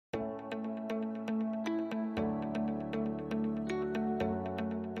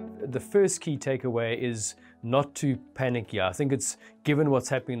the first key takeaway is not to panic here. I think it's given what's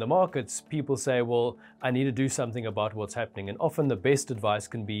happening in the markets, people say, well, I need to do something about what's happening. And often the best advice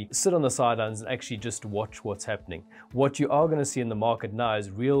can be sit on the sidelines and actually just watch what's happening. What you are going to see in the market now is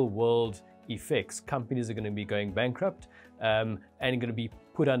real world effects. Companies are going to be going bankrupt and going to be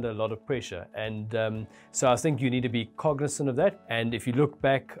put under a lot of pressure. And so I think you need to be cognizant of that. And if you look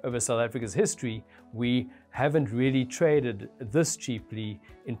back over South Africa's history, we haven't really traded this cheaply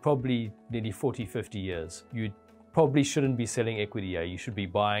in probably nearly 40, 50 years. You probably shouldn't be selling equity here. You should be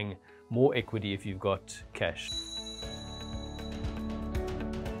buying more equity if you've got cash.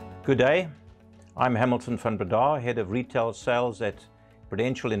 Good day. I'm Hamilton van Breda, Head of Retail Sales at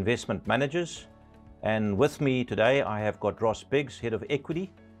Prudential Investment Managers. And with me today, I have got Ross Biggs, Head of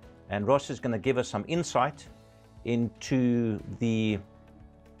Equity. And Ross is going to give us some insight into the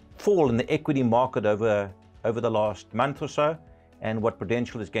fall in the equity market over the last month or so, and what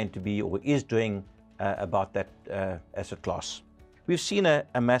Prudential is going to be or is doing about that asset class. We've seen a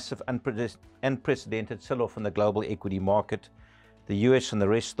massive unprecedented sell-off in the global equity market, the US and the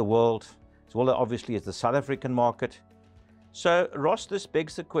rest of the world, as well obviously as the South African market. So Ross, this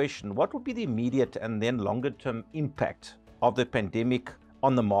begs the question, what would be the immediate and then longer term impact of the pandemic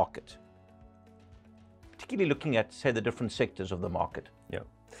on the market? Particularly looking at, say, the different sectors of the market. Yeah.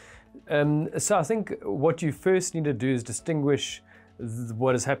 So I think what you first need to do is distinguish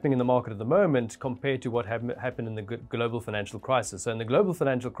what is happening in the market at the moment compared to what happened in the global financial crisis. So in the global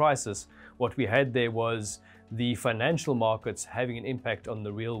financial crisis, what we had there was the financial markets having an impact on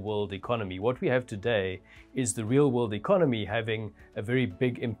the real world economy. What we have today is the real world economy having a very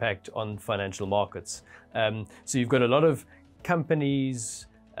big impact on financial markets. So you've got a lot of companies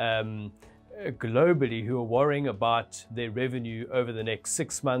globally who are worrying about their revenue over the next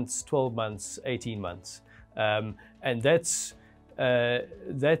 6 months, 12 months, 18 months. And that's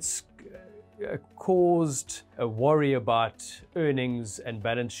caused a worry about earnings and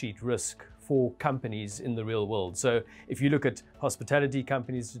balance sheet risk for companies in the real world. So if you look at hospitality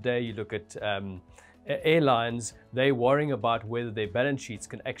companies today, you look at airlines, they're worrying about whether their balance sheets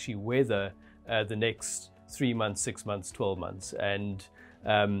can actually weather the next 3 months, 6 months, 12 months. And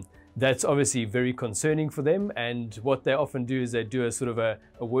that's obviously very concerning for them. And what they often do is they do a sort of a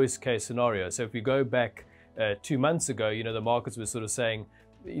worst case scenario. So if we go back 2 months ago, you know, the markets were sort of saying,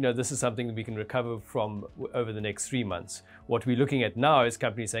 you know, this is something that we can recover from over the next 3 months. What we're looking at now is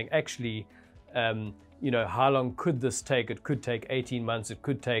companies saying, actually, you know, how long could this take? It could take 18 months. It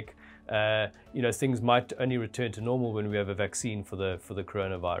could take, you know, things might only return to normal when we have a vaccine for the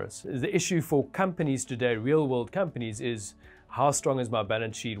coronavirus. The issue for companies today, real world companies, is how strong is my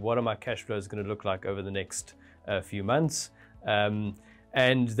balance sheet? What are my cash flows going to look like over the next few months?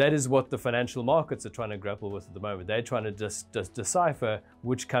 And that is what the financial markets are trying to grapple with at the moment. They're trying to just decipher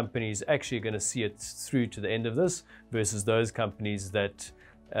which companies actually are going to see it through to the end of this versus those companies that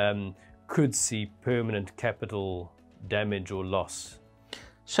could see permanent capital damage or loss.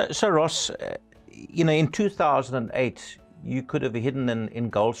 So Ross, you know, in 2008, you could have hidden in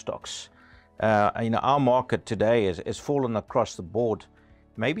gold stocks. You know, our market today has fallen across the board.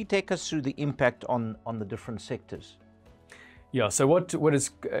 Maybe take us through the impact on the different sectors. Yeah, so what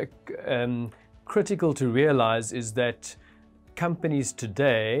is critical to realize is that companies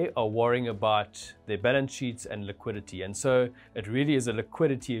today are worrying about their balance sheets and liquidity. And so it really is a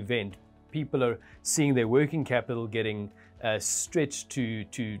liquidity event. People are seeing their working capital getting stretched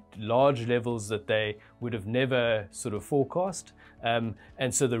to large levels that they would have never sort of forecast. And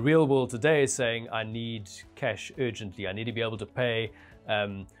so the real world today is saying, I need cash urgently. I need to be able to pay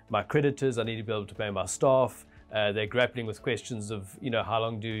my creditors. I need to be able to pay my staff. They're grappling with questions of, you know, how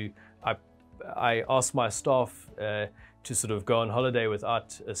long do I ask my staff to sort of go on holiday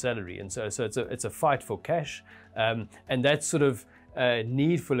without a salary? And so it's a fight for cash. And that sort of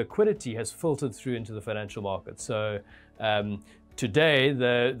need for liquidity has filtered through into the financial markets. So today,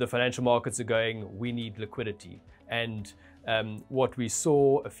 the financial markets are going, we need liquidity. And what we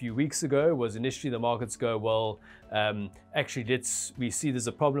saw a few weeks ago was initially the markets go, well, actually, we see there's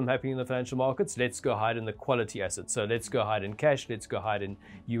a problem happening in the financial markets. Let's go hide in the quality assets. So let's go hide in cash. Let's go hide in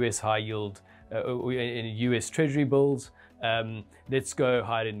US high yield, in US treasury bills. Let's go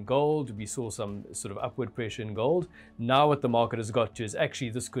hide in gold. We saw some sort of upward pressure in gold. Now what the market has got to is actually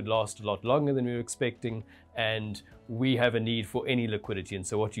this could last a lot longer than we were expecting, and we have a need for any liquidity. And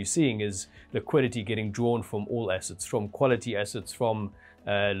so what you're seeing is liquidity getting drawn from all assets, from quality assets, from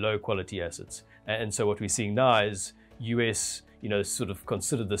low quality assets. And so what we're seeing now is US, you know, sort of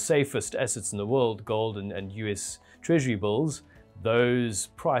considered the safest assets in the world, gold and US treasury bills. Those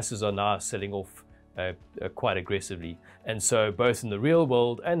prices are now selling off quite aggressively. And so both in the real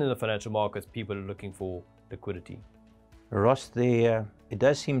world and in the financial markets, people are looking for liquidity. Ross, it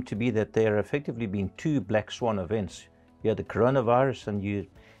does seem to be that there have effectively been two black swan events. You had the coronavirus and you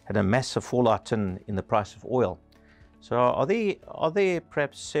had a massive fallout in the price of oil. So are there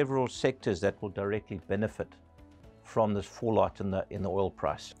perhaps several sectors that will directly benefit from this fallout in the oil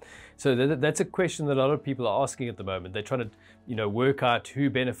price? So that's a question that a lot of people are asking at the moment. They're trying to work out who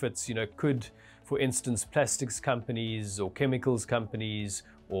benefits. Could, for instance, plastics companies or chemicals companies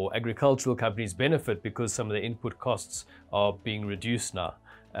or agricultural companies benefit because some of the input costs are being reduced now.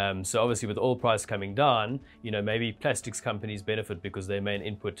 So obviously with oil price coming down, maybe plastics companies benefit because their main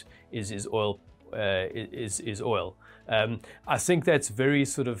input is oil. I think that's very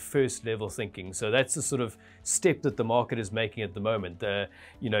sort of first level thinking. So that's the sort of step that the market is making at the moment.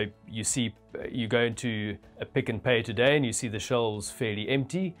 You go into a Pick n Pay today and you see the shelves fairly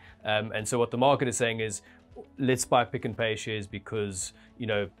empty. And so what the market is saying is, let's buy Pick n Pay shares because,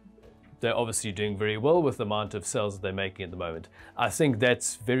 they're obviously doing very well with the amount of sales that they're making at the moment. I think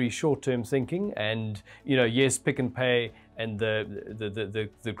that's very short-term thinking, and yes, Pick n Pay and the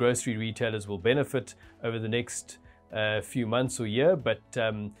grocery retailers will benefit over the next few months or year. But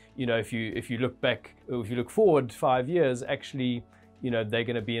if you look back, or if you look forward 5 years, actually, they're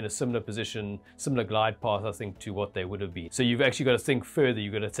going to be in a similar position, similar glide path, I think, to what they would have been. So you've actually got to think further.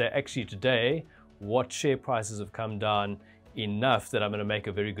 You've got to say, actually, today, what share prices have come down enough that I'm going to make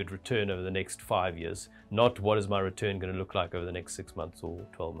a very good return over the next 5 years, not what is my return going to look like over the next 6 months or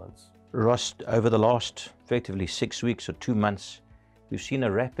 12 months. Ross, over the last effectively 6 weeks or 2 months, we've seen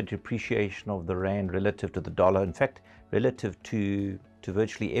a rapid depreciation of the rand relative to the dollar. In fact, relative to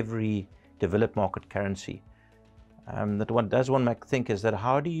virtually every developed market currency. That one might think is that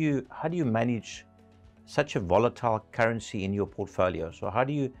how do you manage such a volatile currency in your portfolio? So how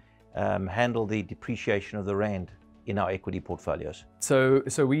do you handle the depreciation of the rand in our equity portfolios? So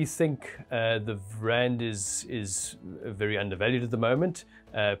we think the rand is very undervalued at the moment,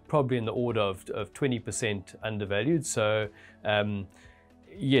 probably in the order of 20% undervalued. So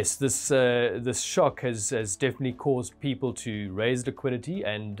yes, this shock has definitely caused people to raise liquidity,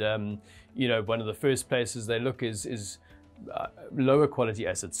 and one of the first places they look is lower quality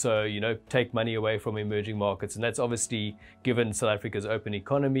assets. So take money away from emerging markets, and that's obviously, given South Africa's open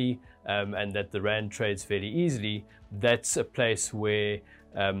economy and that the rand trades fairly easily, that's a place where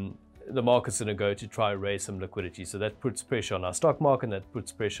the market's going to go to try and raise some liquidity. So that puts pressure on our stock market, and that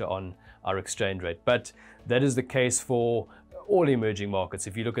puts pressure on our exchange rate. But that is the case for all emerging markets.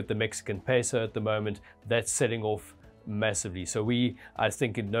 If you look at the Mexican peso at the moment, that's selling off massively. So I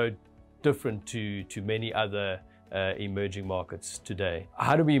think, no different to many other emerging markets today.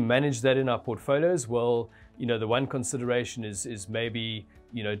 How do we manage that in our portfolios? Well, the one consideration is maybe,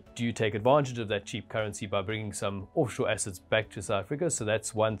 do you take advantage of that cheap currency by bringing some offshore assets back to South Africa? So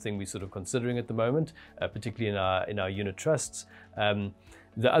that's one thing we're sort of considering at the moment, particularly in our unit trusts.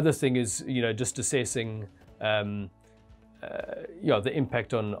 The other thing is, just assessing the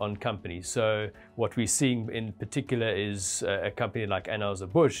impact on companies. So what we're seeing in particular is a company like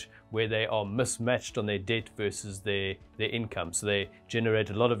Anheuser-Busch, where they are mismatched on their debt versus their income. So they generate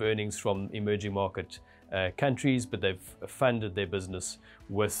a lot of earnings from emerging market countries, but they've funded their business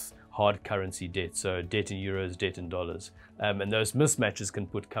with hard currency debt, so debt in euros, debt in dollars. And those mismatches can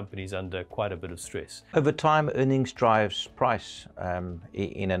put companies under quite a bit of stress. Over time, earnings drives price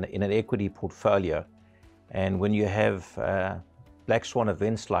in an equity portfolio. And when you have black swan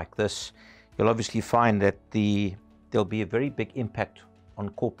events like this, you'll obviously find that there'll be a very big impact on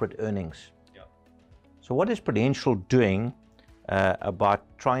corporate earnings. Yeah. So what is Prudential doing about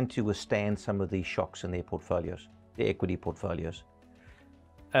trying to withstand some of these shocks in their portfolios, their equity portfolios?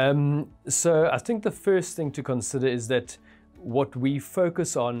 So I think the first thing to consider is that what we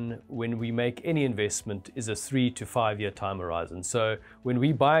focus on when we make any investment is a 3 to 5 year time horizon. So when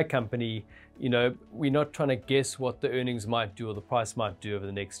we buy a company, we're not trying to guess what the earnings might do or the price might do over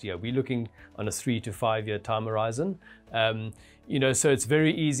the next year. We're looking on a 3 to 5 year time horizon. So it's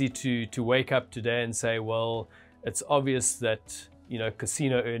very easy to wake up today and say, well, it's obvious that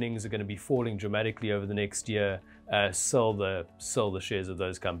casino earnings are going to be falling dramatically over the next year. Sell the shares of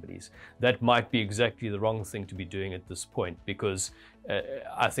those companies. That might be exactly the wrong thing to be doing at this point, because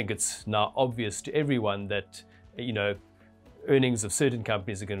I think it's now obvious to everyone that earnings of certain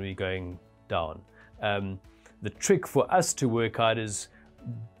companies are going to be going down. The trick for us to work out is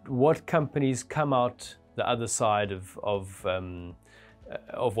what companies come out the other side of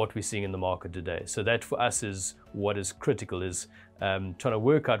what we're seeing in the market today. So that for us is what is critical, is trying to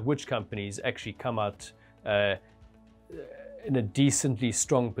work out which companies actually come out in a decently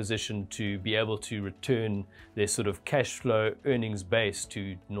strong position to be able to return their sort of cash flow earnings base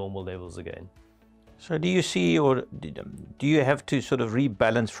to normal levels again. So do you see, or do you have to sort of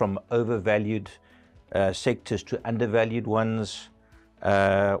rebalance from overvalued sectors to undervalued ones,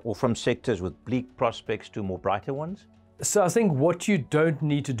 or from sectors with bleak prospects to more brighter ones? So I think what you don't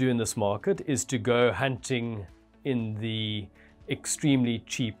need to do in this market is to go hunting in the extremely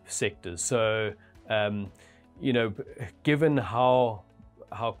cheap sectors. So, you know, given how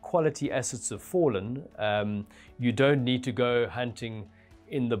quality assets have fallen, you don't need to go hunting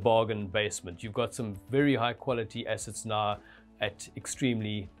in the bargain basement. You've got some very high quality assets now at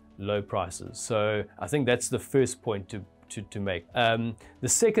extremely low prices. So I think that's the first point to make. The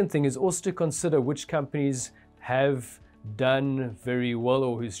second thing is also to consider which companies have done very well,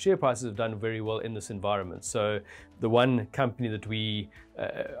 or whose share prices have done very well in this environment. So the one company that we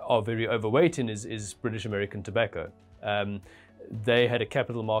are very overweight in is British American Tobacco. They had a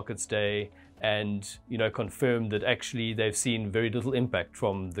capital markets day and, you know, confirmed that actually they've seen very little impact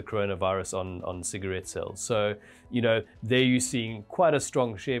from the coronavirus on cigarette sales. So, you know, there you're seeing quite a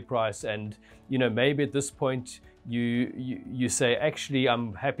strong share price, and, you know, maybe at this point you say, actually,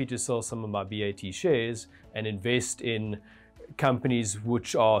 I'm happy to sell some of my BAT shares and invest in companies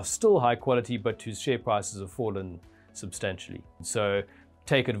which are still high quality but whose share prices have fallen substantially. So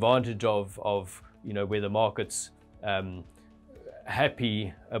take advantage of you know, where the market's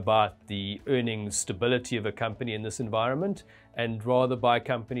happy about the earnings stability of a company in this environment, and rather buy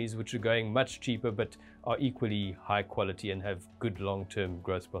companies which are going much cheaper but are equally high quality and have good long-term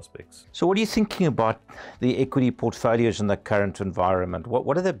growth prospects. So what are you thinking about the equity portfolios in the current environment?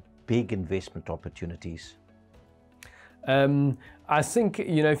 What are the big investment opportunities? I think,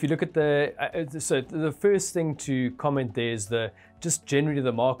 you know, if you look at so the first thing to comment there is just generally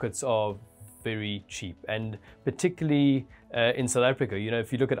the markets are very cheap, and particularly in South Africa. You know,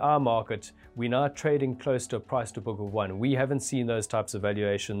 if you look at our market, we're now trading close to a price to book of 1. We haven't seen those types of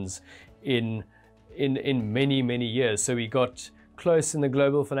valuations in many years. So we got close in the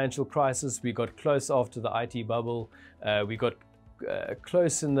global financial crisis, we got close after the IT bubble, we got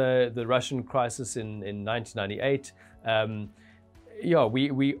close in the Russian crisis in 1998. Yeah,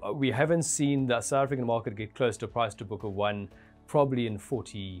 we haven't seen the South African market get close to a price to book of 1 probably in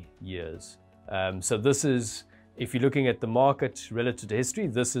 40 years. So this is, if you're looking at the market relative to history,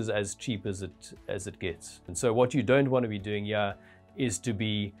 this is as cheap as it gets. And so what you don't want to be doing here is to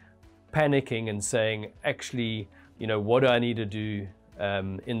be panicking and saying, actually, you know, what do I need to do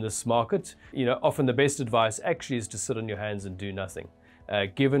in this market? You know, often the best advice actually is to sit on your hands and do nothing.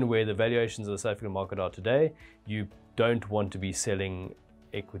 Given where the valuations of the South African market are today, you don't want to be selling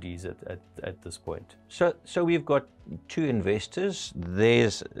equities at this point. So we've got two investors.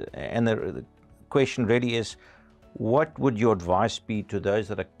 And the question really is, what would your advice be to those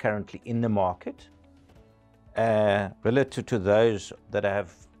that are currently in the market relative to those that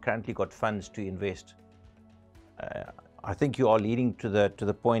have currently got funds to invest? I think you are leading to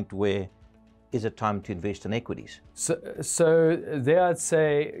the point where is it time to invest in equities? So there I'd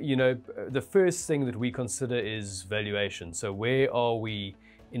say, you know, the first thing that we consider is valuation. So where are we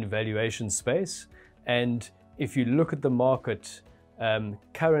in valuation space? And if you look at the market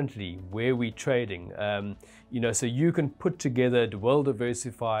currently, where we're trading, you know, so you can put together a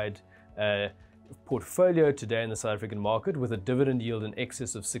well-diversified portfolio today in the South African market with a dividend yield in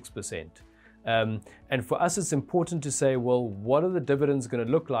excess of 6%. And for us, it's important to say, well, what are the dividends going to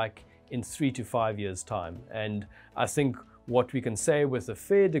look like in 3 to 5 years' time? And I think what we can say with a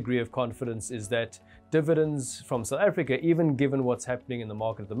fair degree of confidence is that dividends from South Africa, even given what's happening in the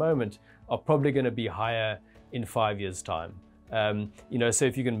market at the moment, are probably going to be higher in 5 years' time. You know, so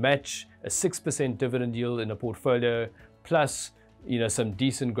if you can match a 6% dividend yield in a portfolio plus, you know, some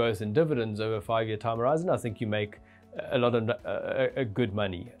decent growth in dividends over a 5-year time horizon, I think you make a lot of good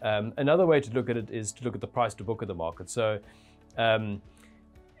money. Another way to look at it is to look at the price to book of the market. So,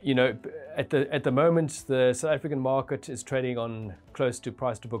 you know, at the moment, the South African market is trading on close to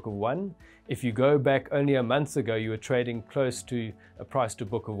price to book of 1. If you go back only a month ago, you were trading close to a price to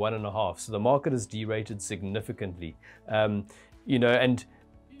book of 1.5. So the market has derated significantly. You know, and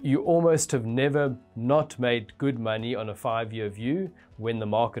you almost have never not made good money on a 5-year view when the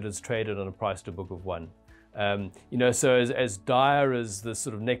market has traded on a price to book of 1. You know, so as dire as the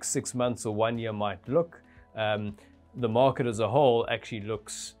sort of next 6 months or 1 year might look, the market as a whole actually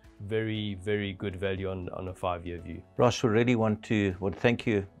looks very, very good value on a 5-year view. Ross, we really want to thank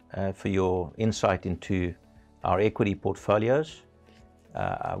you for your insight into our equity portfolios.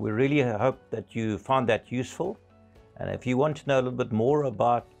 We really hope that you found that useful. And if you want to know a little bit more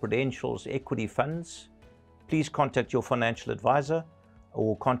about Prudential's equity funds, please contact your financial advisor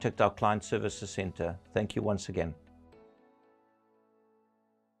or contact our Client Services Center. Thank you once again.